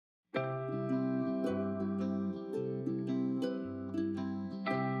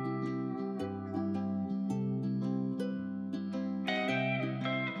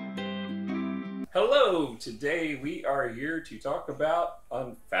Hello! Today we are here to talk about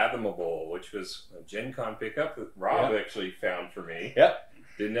Unfathomable, which was a Gen Con pickup that Rob actually found for me. Yep.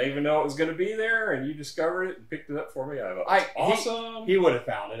 Didn't even know it was going to be there, and you discovered it and picked it up for me. I thought, it was awesome. He would have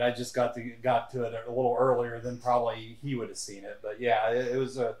found it. I just got to it a little earlier than probably he would have seen it. But yeah, it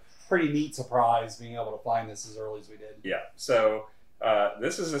was a pretty neat surprise being able to find this as early as we did. Yeah. So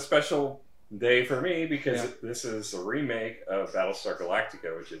this is a special day for me because this is a remake of Battlestar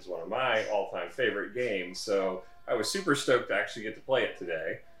Galactica, which is one of my all-time favorite games. So I was super stoked to actually get to play it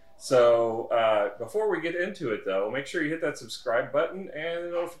today. So before we get into it, though, make sure you hit that subscribe button and the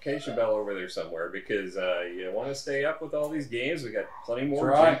notification bell over there somewhere because you want to stay up with all these games. We got plenty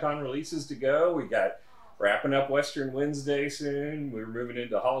more Gen Con releases to go. We got wrapping up Western Wednesday soon. We're moving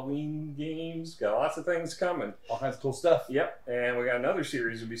into Halloween games. Got lots of things coming. All kinds of cool stuff. Yep. And we got another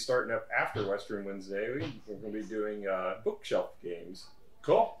series we'll be starting up after Western Wednesday. We're going to be doing bookshelf games.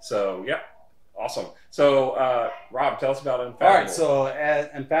 Cool. So, yep. Awesome. So, Rob, tell us about Unfathomable. All right, so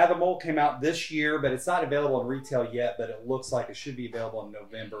Unfathomable came out this year, but it's not available in retail yet, but it looks like it should be available in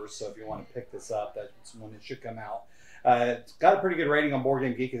November. So if you want to pick this up, that's when it should come out. It's got a pretty good rating on Board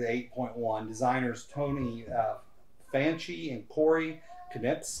Game Geek at 8.1. Designers Tony Fanchi and Corey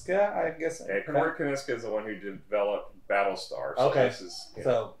Konitska, I guess. Yeah, Corey Konitska is the one who developed Battlestar. So okay,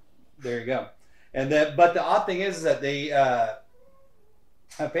 so there you go. And then, but the odd thing is that they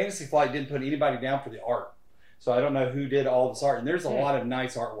Fantasy Flight didn't put anybody down for the art. So I don't know who did all this art. And there's a lot of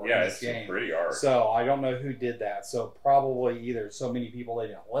nice artwork in this game. Yeah, it's pretty art. So I don't know who did that. So probably either so many people they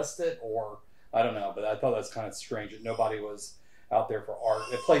didn't list it or I don't know, but I thought that's kind of strange that nobody was out there for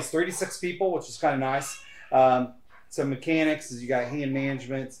art. It plays 36 people, which is kind of nice. Some mechanics is you got hand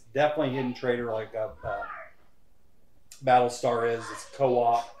management. It's definitely hidden trader like Battlestar is. It's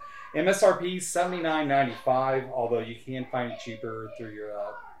co-op. MSRP $79.95, although you can find it cheaper through your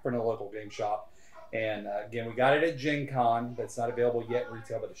from a local game shop. And again, we got it at Gen Con. That's not available yet in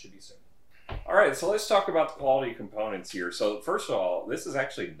retail, but it should be soon. All right, so let's talk about the quality components here. So first of all, this is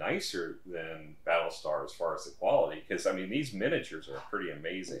actually nicer than Battlestar as far as the quality, because I mean these miniatures are pretty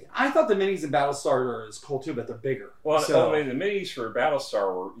amazing. I thought the minis in Battlestar are as cool too, but they're bigger. Well, so, I mean the minis for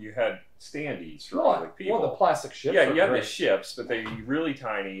Battlestar were you had standees for all the people. Well, the plastic ships. Yeah, you had the ships, but they were really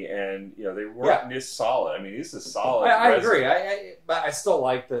tiny, and you know they weren't this solid. I mean, this is solid. I agree. But I still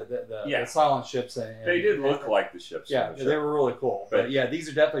like the silent ships. And they did look like the ships. Yeah, they were really cool. But yeah, these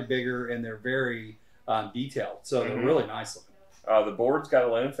are definitely bigger, and they're very detailed. So they're really nice looking. The board's got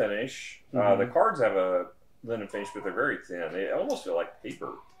a linen finish. The cards have a linen finish, but they're very thin. They almost feel like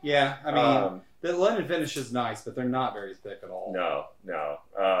paper. Yeah, I mean, the linen finish is nice, but they're not very thick at all. No.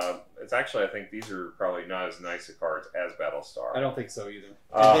 It's actually, I think these are probably not as nice a cards as Battlestar. I don't think so either.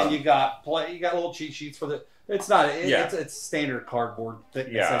 And then you got little cheat sheets for the. It's not. It's standard cardboard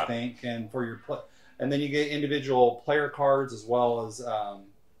thickness, I think, and for your and then you get individual player cards as well as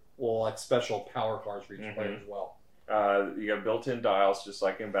like special power cards for each player as well. You got built-in dials just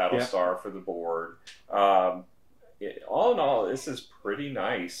like in Battlestar for the board. All in all, this is pretty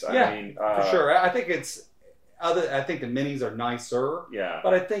nice. I mean, for sure. I think I think the minis are nicer. Yeah.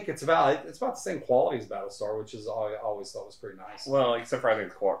 But I think it's about the same quality as Battlestar, which is I always thought was pretty nice. Well, except for I think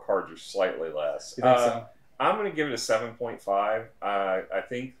the cards are slightly less. You think so? I'm going to give it a 7.5. I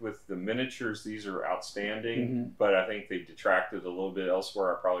think with the miniatures, these are outstanding, but I think they detracted a little bit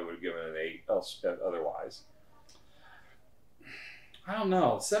elsewhere. I probably would have given it an 8 otherwise. I don't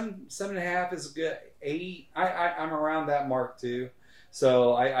know. 7.5 is good. 8. I'm around that mark too.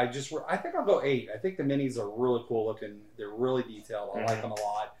 So I think I'll go 8. I think the minis are really cool looking. They're really detailed. I like them a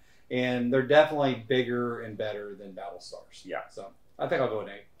lot, and they're definitely bigger and better than Battlestars. Yeah. So I think I'll go an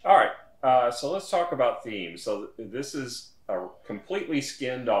 8. All right. So let's talk about themes. So this is completely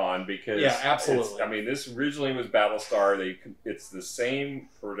skinned on because absolutely. I mean, this originally was Battlestar. It's the same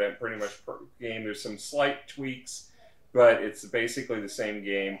pretty much game. There's some slight tweaks, but it's basically the same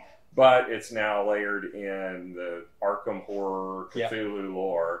game. But it's now layered in the Arkham Horror Cthulhu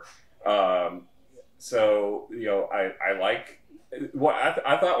lore. So, you know, I like what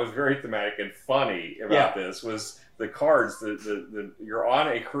I thought was very thematic and funny about this was the cards. You're on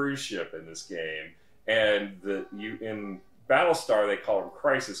a cruise ship in this game, and in Battlestar they call them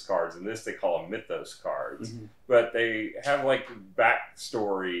crisis cards. In this they call them mythos cards. but they have like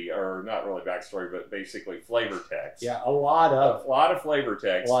backstory, or not really backstory, but basically flavor text. Yeah, a lot of flavor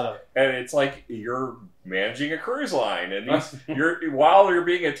text. A lot of it. And it's like you're managing a cruise line, and while you're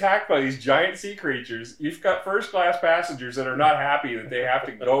being attacked by these giant sea creatures, you've got first class passengers that are not happy that they have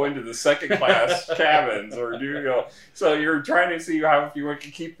to go into the second class cabins, or so you're trying to see how if you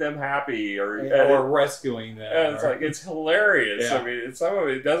can keep them happy, or rescuing them. And it's like, it's hilarious. Yeah. I mean, some of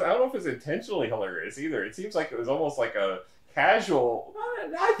it does. I don't know if it's intentionally hilarious either. It seems like it was almost like a casual.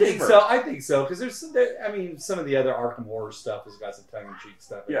 I think so. I think so, because some of the other Arkham Horror stuff has got some tongue-in-cheek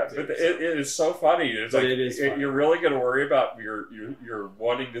stuff. Yeah, but it is so funny. It's like, it is funny. You're really going to worry about you're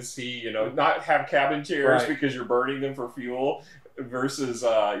wanting to see, not have cabin chairs because you're burning them for fuel. Versus,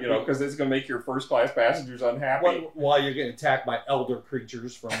 because it's going to make your first class passengers unhappy. While you're getting attacked by elder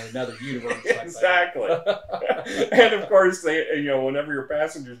creatures from another universe. Exactly. And of course, whenever your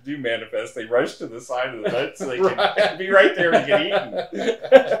passengers do manifest, they rush to the side of the boat so they can be right there to get eaten.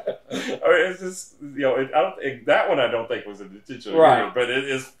 It's just, that one I don't think was intentional either, but it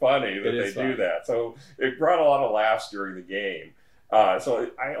is funny that they do that. So it brought a lot of laughs during the game. So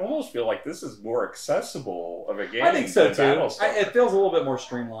I almost feel like this is more accessible of a game. I think so too. Battlestar. It feels a little bit more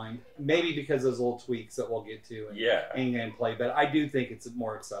streamlined, maybe because of those little tweaks that we'll get to in gameplay. But I do think it's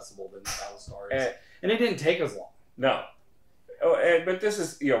more accessible than Battlestar is, and it didn't take as long. No, but this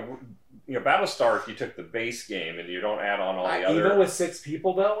is Battlestar. If you took the base game and you don't add on all the other, even with 6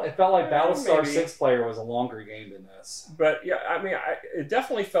 people though, it felt like Battlestar 6-player was a longer game than this. But yeah, I mean, it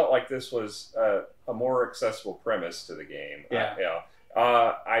definitely felt like this was a more accessible premise to the game.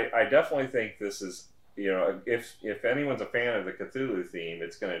 I definitely think this is, if anyone's a fan of the Cthulhu theme,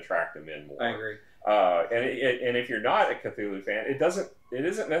 it's going to attract them in more. I agree. And if you're not a Cthulhu fan, it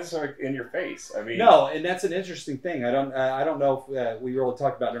isn't necessarily in your face. I mean, no, and that's an interesting thing. I don't know if we really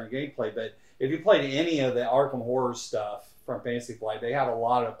talked about during gameplay, but if you played any of the Arkham Horror stuff from Fantasy Flight, they have a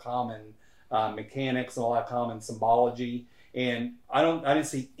lot of common mechanics and a lot of common symbology. And I didn't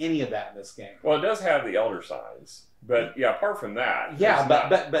see any of that in this game. Well, it does have the elder signs, but apart from that,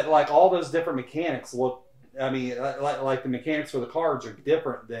 but like all those different mechanics look. I mean, like the mechanics for the cards are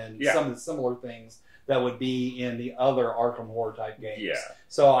different than some of the similar things that would be in the other Arkham Horror type games. Yeah.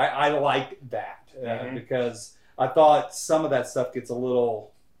 So I like that because I thought some of that stuff gets a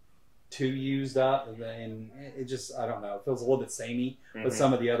little too used up, and it just, I don't know, it feels a little bit samey with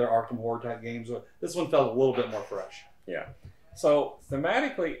some of the other Arkham Horror type games. This one felt a little bit more fresh. Yeah. So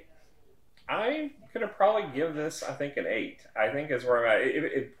thematically, I'm going to probably give this, I think, an 8. I think is where I'm at.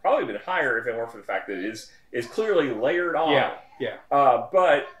 It'd probably been higher if it weren't for the fact that it is clearly layered on. Yeah.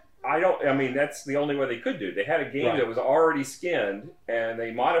 But that's the only way they could do it. They had a game that was already skinned, and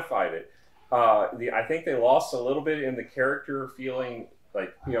they modified it. I think they lost a little bit in the character feeling.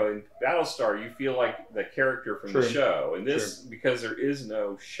 Like, in Battlestar, you feel like the character from the show. And this, because there is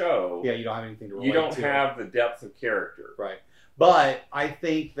no show, you don't have anything to relate to. You don't have the depth of character. Right. But I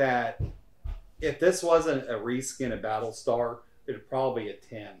think that if this wasn't a reskin of Battlestar, it'd probably be a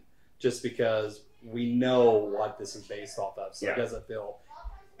 10. Just because we know what this is based off of. So it doesn't feel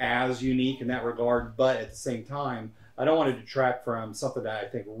as unique in that regard. But at the same time, I don't want to detract from something that I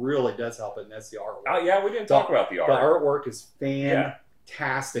think really does help it, and that's the artwork. Oh, yeah, we didn't talk about the art. The artwork is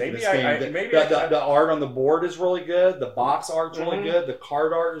fantastic in this game. The art on the board is really good. The box art's really good. The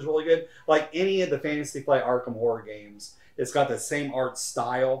card art is really good. Like any of the Fantasy Flight Arkham Horror games, it's got the same art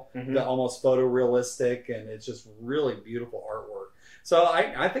style, the almost photorealistic, and it's just really beautiful artwork. So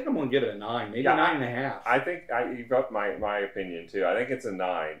I think I'm going to give it a 9, maybe 9.5. I think you got my opinion too. I think it's a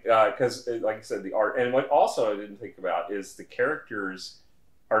 9 because, like I said, the art, and what also I didn't think about is the characters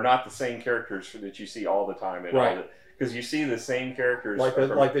are not the same characters that you see all the time in all the. Because you see the same characters, like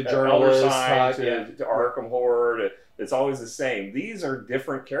the journalist type, to Arkham Horror. It's always the same. These are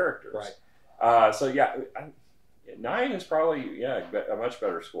different characters, right? 9 is probably a much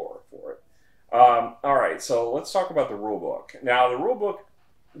better score for it. All right, so let's talk about the rulebook. Now, the rulebook,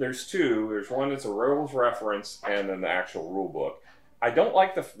 there's 2. There's one that's a rules reference, and then the actual rulebook. I don't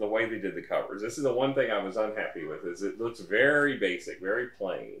like the way they did the covers. This is the one thing I was unhappy with. Is it looks very basic, very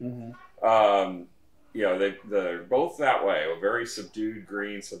plain. They're both that way, a very subdued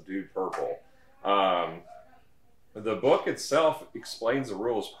green, subdued purple. The book itself explains the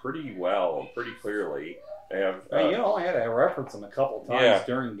rules pretty well and pretty clearly. They have, you only had to reference them a couple times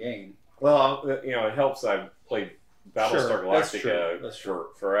during game. Well, it helps. I've played Battlestar Galactica that's for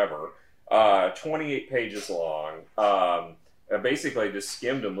forever. 28 pages long. I basically just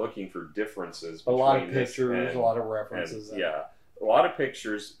skimmed them looking for differences. A lot of pictures, a lot of references. A lot of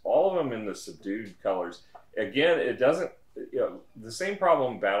pictures, all of them in the subdued colors. Again, it doesn't, the same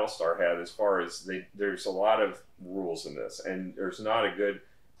problem Battlestar had as far as there's a lot of rules in this, and there's not a good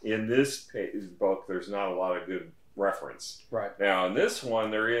in this book. There's not a lot of good reference. Right. Now in this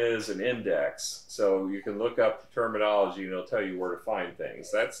one there is an index, so you can look up the terminology and it'll tell you where to find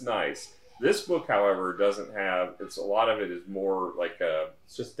things. That's nice. This book, however, doesn't have. It's a lot of it is more like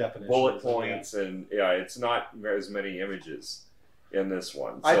it's just definitions, bullet points, and it's not as many images in this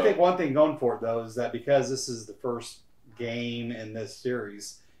one. So, I think one thing going for it though is that because this is the first game in this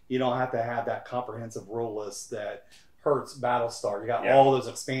series, you don't have to have that comprehensive rule list that hurts Battlestar. You got all those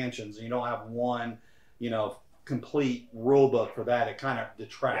expansions, and you don't have one, complete rule book for that. It kind of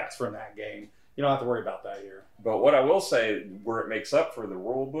detracts from that game. You don't have to worry about that here. But what I will say, where it makes up for the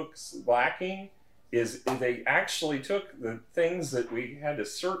rule books lacking, is they actually took the things that we had to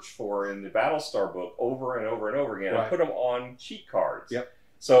search for in the Battlestar book over and over and over again and put them on cheat cards. Yep.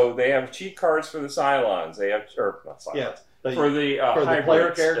 So they have cheat cards for the Cylons. They have, or not Cylons. For the player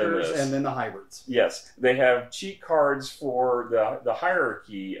characters and then the hybrids. Yes, they have cheat cards for the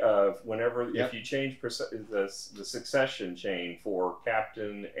hierarchy of whenever if you change the succession chain for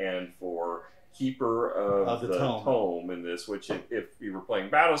captain and for keeper of the tome in this, which if you were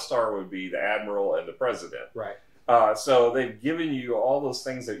playing Battlestar would be the admiral and the president. Right. So they've given you all those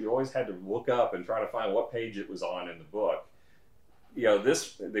things that you always had to look up and try to find what page it was on in the book.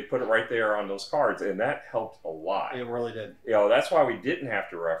 This they put it right there on those cards, and that helped a lot. It really did. That's why we didn't have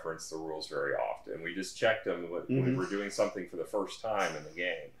to reference the rules very often. We just checked them when we were doing something for the first time in the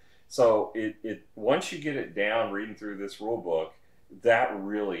game. So it once you get it down, reading through this rule book, that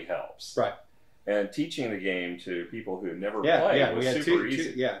really helps. Right. And teaching the game to people who never played was super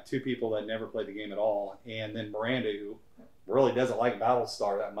easy. Two people that never played the game at all, and then Miranda, who really doesn't like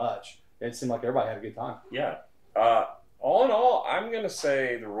Battlestar that much. It seemed like everybody had a good time. Yeah. All in all, I'm going to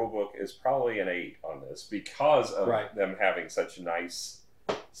say the rulebook is probably an 8 on this because of them having such nice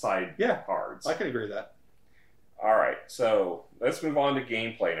side cards. I can agree with that. All right, so let's move on to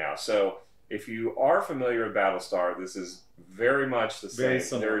gameplay now. So if you are familiar with Battlestar, this is very much the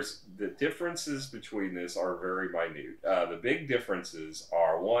same. There's the differences between this are very minute. The big differences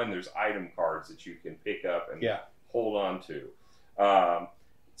are, one, there's item cards that you can pick up and hold on to.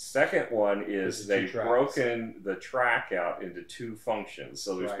 Second one is they've broken the track out into 2 functions.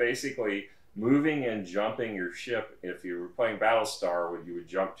 So there's basically moving and jumping your ship. If you were playing Battlestar, you would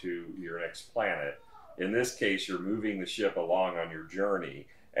jump to your next planet. In this case, you're moving the ship along on your journey,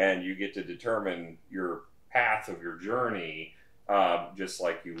 and you get to determine your path of your journey just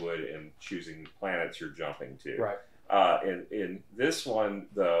like you would in choosing planets you're jumping to. Right. In this one,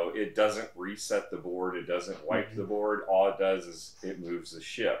 though, it doesn't reset the board. It doesn't wipe the board. All it does is it moves the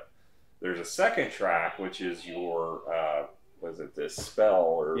ship. There's a second track, which is your, this spell?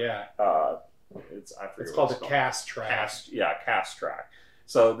 Or it's called the cast track. Cast track.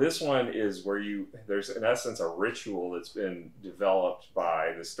 So this one is where there's in essence a ritual that's been developed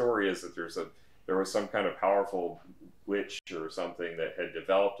by, the story is that there was some kind of powerful witch or something that had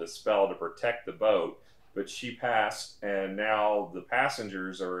developed a spell to protect the boat. But she passed, and now the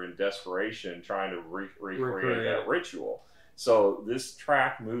passengers are in desperation trying to recreate that ritual. So this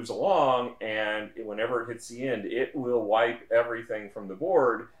track moves along, and whenever it hits the end, it will wipe everything from the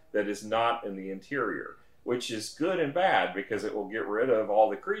board that is not in the interior, which is good and bad because it will get rid of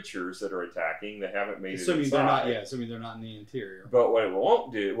all the creatures that are attacking that haven't made it inside. Assuming they're not in the interior. But what it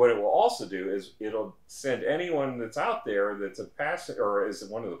will also do is it'll send anyone that's out there that's a passenger or is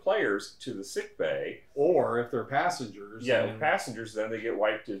one of the players to the sick bay. Or if they're passengers. Passengers, then they get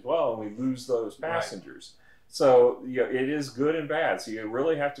wiped as well, and we lose those passengers. So it is good and bad. So you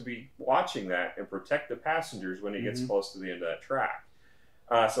really have to be watching that and protect the passengers when it gets close to the end of that track.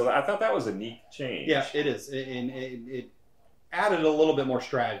 So I thought that was a neat change. Yeah, it is. And it added a little bit more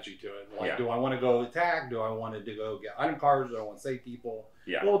strategy to it. Like, do I want to go attack? Do I want to go get item cards? Do I want to save people?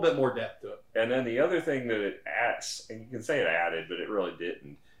 Yeah. A little bit more depth to it. And then the other thing that it adds, and you can say it added, but it really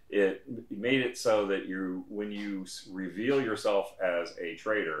didn't, it made it so that when you reveal yourself as a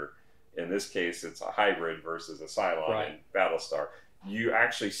traitor, in this case it's a hybrid versus a Cylon in Battlestar, you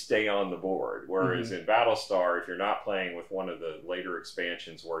actually stay on the board. Whereas in Battlestar, if you're not playing with one of the later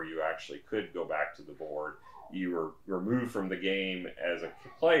expansions where you actually could go back to the board, you were removed from the game as a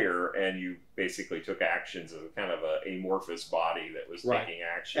player, and you basically took actions as a kind of a amorphous body that was taking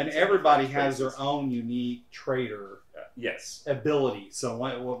actions. And everybody has their own unique traitor ability. So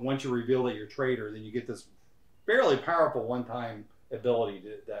once you reveal that you're a traitor, then you get this fairly powerful one-time ability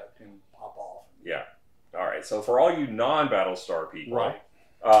that can pop off. Yeah. All right, so for all you non-Battlestar people,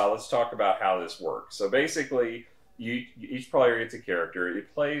 let's talk about how this works. So basically, each player gets a character.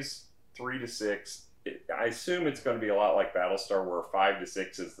 It plays 3 to 6 I assume it's going to be a lot like Battlestar, where 5 to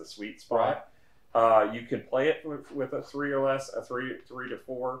 6 is the sweet spot. You can play it with a 3 or less, a 3 to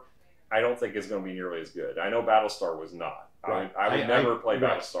 4. I don't think it's going to be nearly as good. I know Battlestar was not. Right. I would never play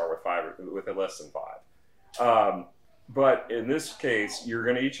Battlestar with a less than 5. But in this case, you're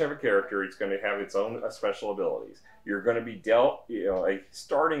going to each have a character. It's going to have its own special abilities. You're going to be dealt, a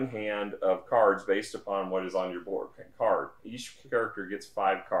starting hand of cards based upon what is on your board card. Each character gets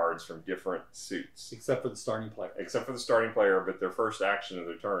 5 cards from different suits, except for the starting player. Except for the starting player, but their first action of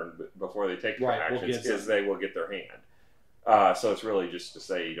their turn before they take their actions is they will get their hand. So it's really just to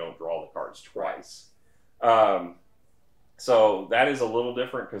say you don't draw the cards twice. So that is a little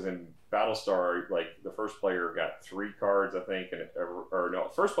different because in Battlestar, like the first player got 3 cards, I think,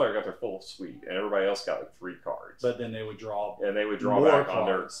 first player got their full suite, and everybody else got like 3 cards. But then they would draw, back on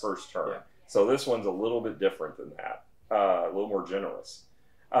their first turn. Yeah. So this one's a little bit different than that, a little more generous.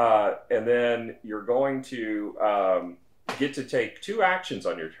 And then you're going to get to take 2 actions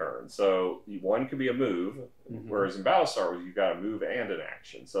on your turn. So one could be a move, whereas in Battlestar, you've got a move and an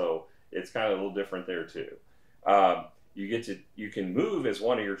action. So it's kind of a little different there too. You can move as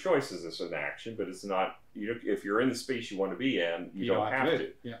one of your choices as an action, but it's not. If you're in the space you want to be in, you don't have to.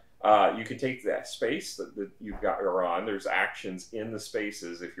 Yeah. You can take that space that you're on. There's actions in the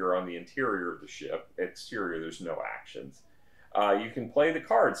spaces if you're on the interior of the ship. Exterior, there's no actions. You can play the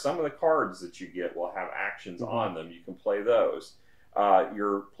cards. Some of the cards that you get will have actions on them. You can play those.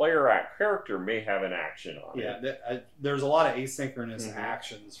 Your character may have an action on it. Yeah, there's a lot of asynchronous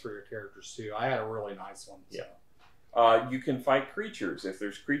actions for your characters too. I had a really nice one. So. Yeah. You can fight creatures. If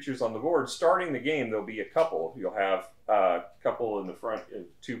there's creatures on the board, starting the game, there'll be a couple. You'll have a couple in the front in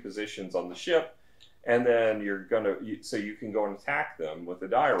 2 positions on the ship, and then so you can go and attack them with a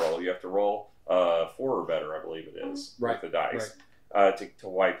die roll. You have to roll 4 or better, I believe it is, with the dice to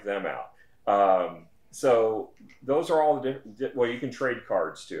wipe them out. So those are all the different. Well, you can trade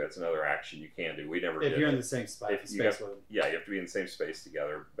cards too. That's another action you can do. We never did. If you're in the same space with them. Yeah, you have to be in the same space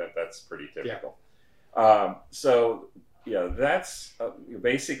together. That's pretty typical. Yeah. That's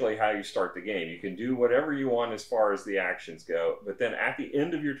basically how you start the game. You can do whatever you want as far as the actions go, but then at the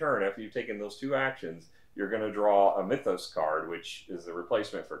end of your turn, after you've taken those 2 actions, you're going to draw a Mythos card, which is the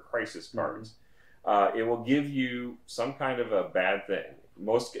replacement for Crisis cards. It will give you some kind of a bad thing.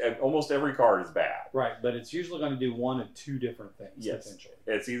 Almost every card is bad. Right, but it's usually going to do 1 of 2 different things, potentially.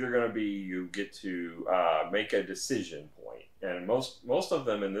 It's either going to be you get to make a decision point, and most of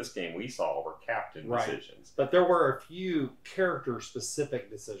them in this game we saw were captain decisions. But there were a few character-specific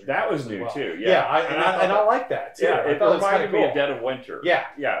decisions. That was new too. Yeah, I like that too. Yeah, it reminded me of Dead of Winter. Yeah.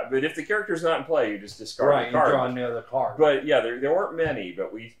 But if the character's not in play, you just discard the card. You draw another card. But yeah, there weren't many,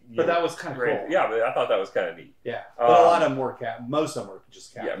 but that was kind of cool. Yeah, but I thought that was kind of neat. Yeah, but a lot of them were most of them were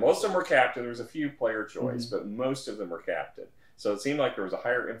just captain. Yeah, most of them were captain. There was a few player choice, but most of them were captain. So it seemed like there was a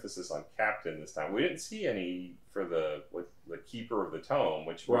higher emphasis on captain this time. We didn't see any for the keeper of the tome,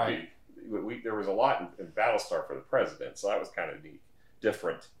 which would be. There was a lot in Battlestar for the president, so that was kind of neat,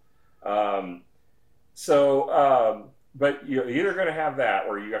 different. But you're either going to have that,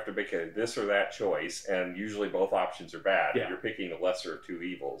 or you have to make this or that choice, and usually both options are bad. Yeah. You're picking the lesser of 2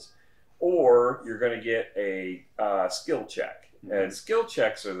 evils, or you're going to get a skill check, and skill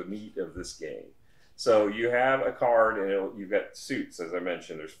checks are the meat of this game. So you have a card, and you've got suits, as I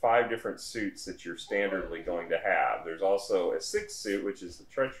mentioned. There's 5 different suits that you're standardly going to have. There's also a 6th suit, which is the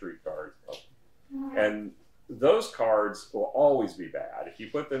treachery card. And those cards will always be bad. If you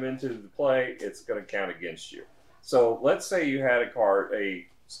put them into the play, it's going to count against you. So let's say you had a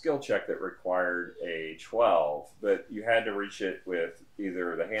skill check that required a 12, but you had to reach it with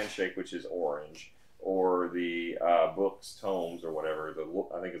either the handshake, which is orange, or the books, tomes, or whatever.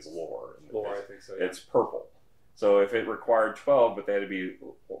 I think it's lore. Lore, I think so. Yeah. It's purple. So if it required 12, but they had to be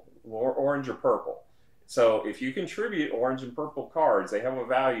orange or purple. So if you contribute orange and purple cards, they have a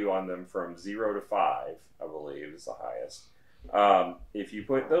value on them from 0 to 5, I believe is the highest. If you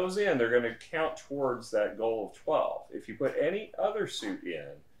put those in, they're going to count towards that goal of 12. If you put any other suit in,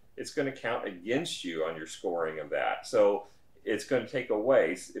 it's going to count against you on your scoring of that. So it's going to take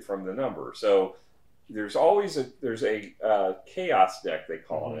away from the number. So there's always a chaos deck, they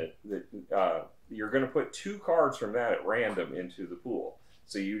call it, that you're going to put 2 cards from that at random into the pool.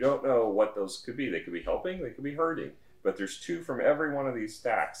 So you don't know what those could be. They could be helping, they could be hurting. But there's 2 from every one of these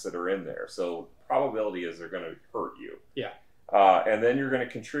stacks that are in there. So probability is they're going to hurt you. Yeah. And then you're going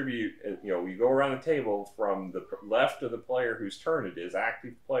to contribute, you go around the table from the left of the player whose turn it is,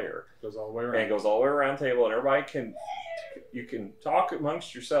 active player. Goes all the way around. And it goes all the way around the table, and everybody you can talk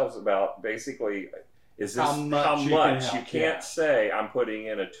amongst yourselves about basically is this how much you can't say I'm putting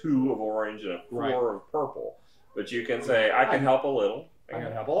in a 2 of orange and a 4 of purple, but you can say I can help a little. I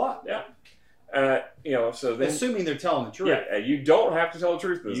can help a lot. Yeah. So then, assuming they're telling the truth. Yeah, and you don't have to tell the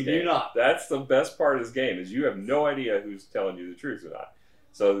truth in this game. You do not. That's the best part of this game is you have no idea who's telling you the truth or not.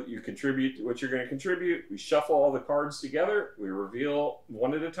 So you contribute what you're going to contribute. We shuffle all the cards together. We reveal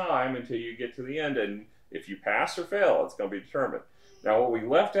one at a time until you get to the end. And if you pass or fail, it's going to be determined. Now, what we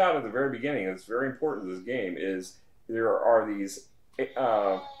left out at the very beginning, that's very important to this game, is there are these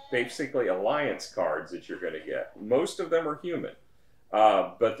basically alliance cards that you're going to get. Most of them are human.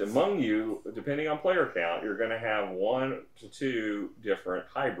 But among you, depending on player count, you're going to have 1 to 2 different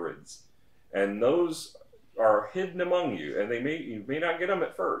hybrids. And those are hidden among you, and you may not get them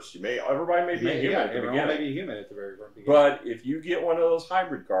at first. Everybody may be a human at the beginning. May be a human at the very beginning. But if you get one of those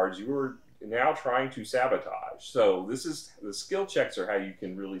hybrid cards, you are now trying to sabotage. So the skill checks are how you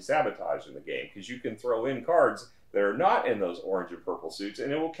can really sabotage in the game, because you can throw in cards that are not in those orange and purple suits,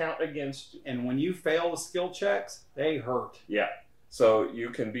 and it will count against you. And when you fail the skill checks, they hurt. Yeah. So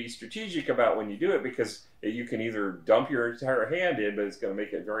you can be strategic about when you do it, because you can either dump your entire hand in, but it's going to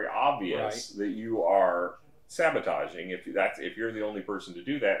make it very obvious that you are sabotaging if you're the only person to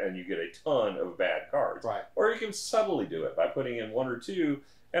do that, and you get a ton of bad cards. Right. Or you can subtly do it by putting in 1 or 2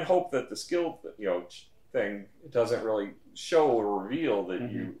 and hope that the skill thing doesn't really show or reveal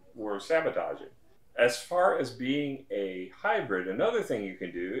that you were sabotaging. As far as being a hybrid, another thing you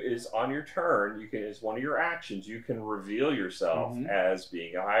can do is on your turn, as one of your actions, you can reveal yourself as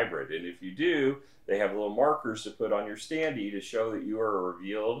being a hybrid. And if you do, they have little markers to put on your standee to show that you are a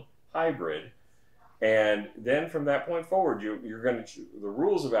revealed hybrid. And then from that point forward, the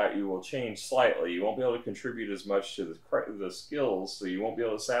rules about you will change slightly. You won't be able to contribute as much to the skills, so you won't be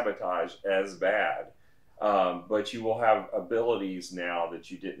able to sabotage as bad. But you will have abilities now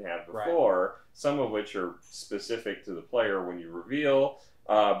that you didn't have before, some of which are specific to the player when you reveal,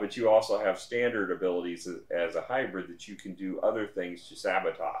 but you also have standard abilities as a hybrid that you can do other things to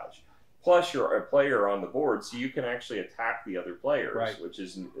sabotage. Plus, you're a player on the board, so you can actually attack the other players, which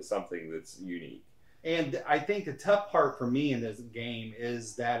is something that's unique. And I think the tough part for me in this game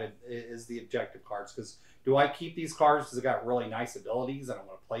is the objective cards, because do I keep these cards because they got really nice abilities and I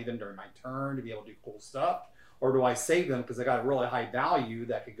want to play them during my turn to be able to do cool stuff? Or do I save them because they got a really high value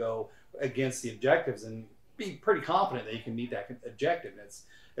that could go against the objectives and be pretty confident that you can meet that objective? And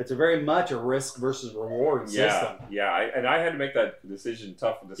it's a very much a risk versus reward system. Yeah, and I had to make that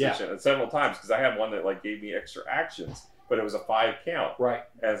tough decision several times, because I had one that gave me extra actions, but it was a 5 count. Right.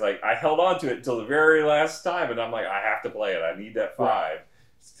 And it's I held on to it until the very last time, and I'm I have to play it. I need that 5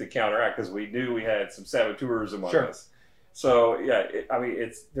 to counteract, because we knew we had some saboteurs among us. So yeah,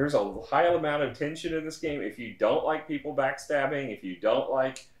 there's a high amount of tension in this game. If you don't like people backstabbing, if you don't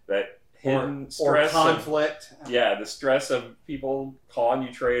like that hidden stress or conflict, the stress of people calling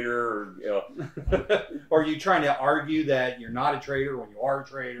you traitor, or or you trying to argue that you're not a traitor when you are a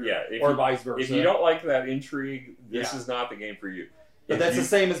traitor, or vice versa. If you don't like that intrigue, this is not the game for you. But that's the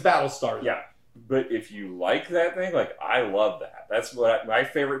same as Battlestar. Yeah. But if you like that thing, I love that. That's what my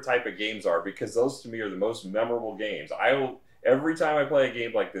favorite type of games are, because those to me are the most memorable games. Every time I play a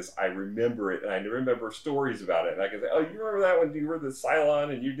game like this, I remember it, and I remember stories about it. And I can say, oh, you remember that when you were the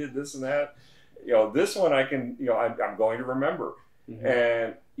Cylon and you did this and that? This one I can, I'm going to remember.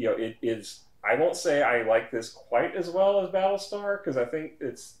 And, it is, I won't say I like this quite as well as Battlestar, because I think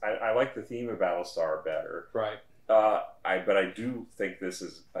I like the theme of Battlestar better. Right. But I do think this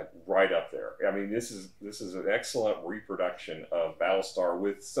is right up there. I mean, this is an excellent reproduction of Battlestar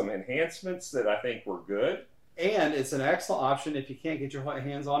with some enhancements that I think were good. And it's an excellent option if you can't get your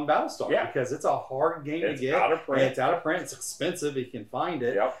hands on Battlestar, because it's a hard game to get. It's out of print. It's out of print. It's expensive if you can find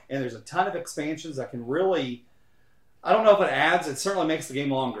it. And there's a ton of expansions that can really, I don't know if it adds. It certainly makes the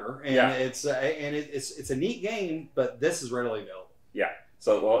game longer, and it's a neat game. But this is readily available. Yeah.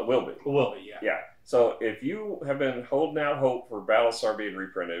 So it will be. It will be. Yeah. Yeah. So if you have been holding out hope for Battlestar being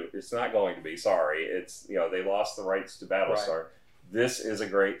reprinted, it's not going to be. Sorry, it's they lost the rights to Battlestar. Right. This is a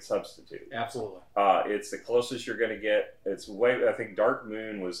great substitute. Absolutely. It's the closest you're going to get. I think Dark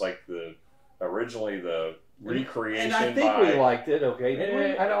Moon was originally the recreation. And I think we liked it.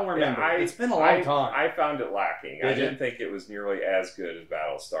 Okay, I don't remember. It's been a long time. I found it lacking. I didn't think it was nearly as good as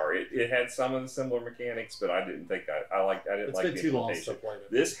Battlestar. It had some of the similar mechanics, but I didn't think I liked. I didn't like the implementation. It's been too long since I played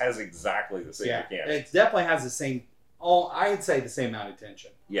it. This has exactly the same mechanics. It definitely has the same. I'd say the same amount of tension.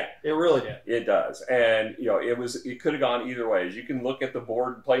 Yeah, it really did. It does, and it could have gone either way. As you can look at the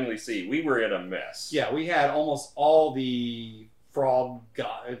board and plainly see, we were in a mess. Yeah, we had almost all the frog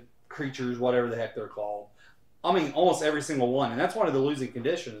creatures, whatever the heck they're called, I mean, almost every single one. And that's one of the losing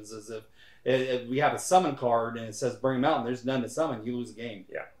conditions is if we have a summon card and it says bring them out and there's none to summon, you lose the game.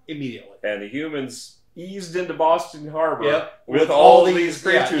 Yeah. Immediately. And the humans eased into Boston Harbor Yep. with all these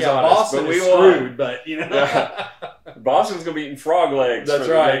creatures on Boston us. But we is won. screwed, but you know. Yeah. Boston's going to be eating frog legs That's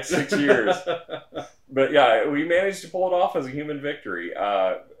for right. the next 6 years. But yeah, we managed to pull it off as a human victory.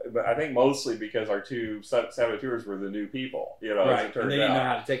 But I think mostly because our two saboteurs were the new people. You know, as Right. it turned And they didn't know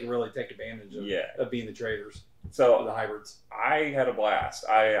out. how to really take advantage of being the traders. So The hybrids. I had a blast.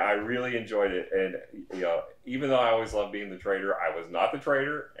 I really enjoyed it, and you know, even though I always loved being the trader, I was not the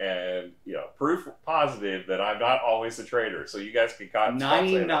trader, and you know, proof positive that I'm not always the trader. So you guys can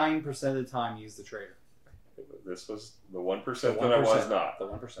 99% of the time, use the trader. This was the 1% that I was not. The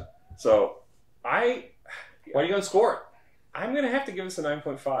 1%. So What are you going to score it? I'm going to have to give this a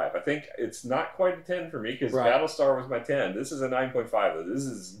 9.5. I think it's not quite a 10 for me because Right. Battlestar was my 10. This is a 9.5 though. This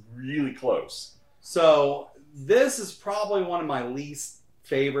is really close. So this is probably one of my least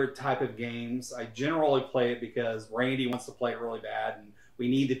favorite type of games. I generally play it because Randy wants to play it really bad and we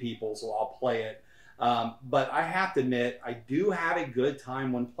need the people, so I'll play it. But I have to admit, I do have a good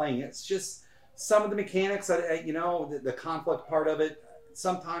time when playing it. It's just some of the mechanics, you know, the conflict part of it,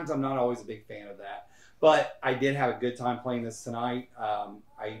 sometimes I'm not always a big fan of that. But I did have a good time playing this tonight.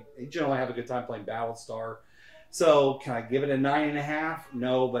 I generally have a good time playing Battlestar. So can I give it a 9.5?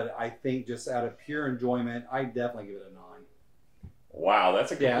 No, but I think just out of pure enjoyment, I definitely give it a 9. Wow,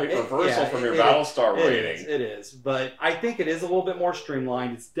 that's a complete reversal from your Battlestar rating. It is. But I think it is a little bit more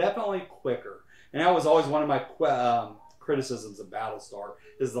streamlined. It's definitely quicker. And that was always one of my criticisms of Battlestar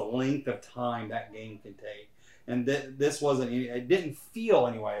is the length of time that game can take. And this wasn't, it didn't feel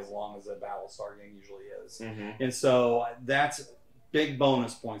anyway as long as a Battlestar game usually is. Mm-hmm. And so that's big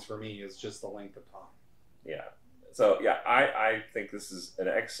bonus points for me is just the length of time. Yeah. So yeah, I think this is an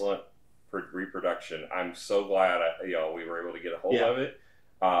excellent reproduction. I'm so glad we were able to get a hold of it.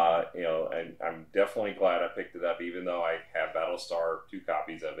 And I'm definitely glad I picked it up, even though I have Battlestar 2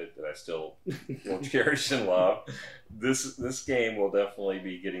 copies of it that I still will cherish and love. This game will definitely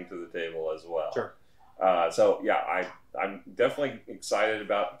be getting to the table as well. Sure. So yeah, I'm definitely excited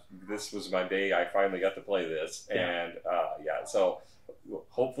about this. Was my day. I finally got to play this, and so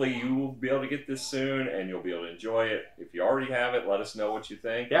hopefully you will be able to get this soon, and you'll be able to enjoy it. If you already have it, let us know what you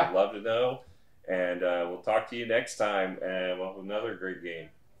think. Yeah. We'd love to know, and we'll talk to you next time, and we'll have another great game.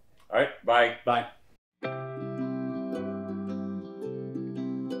 All right, bye. Bye.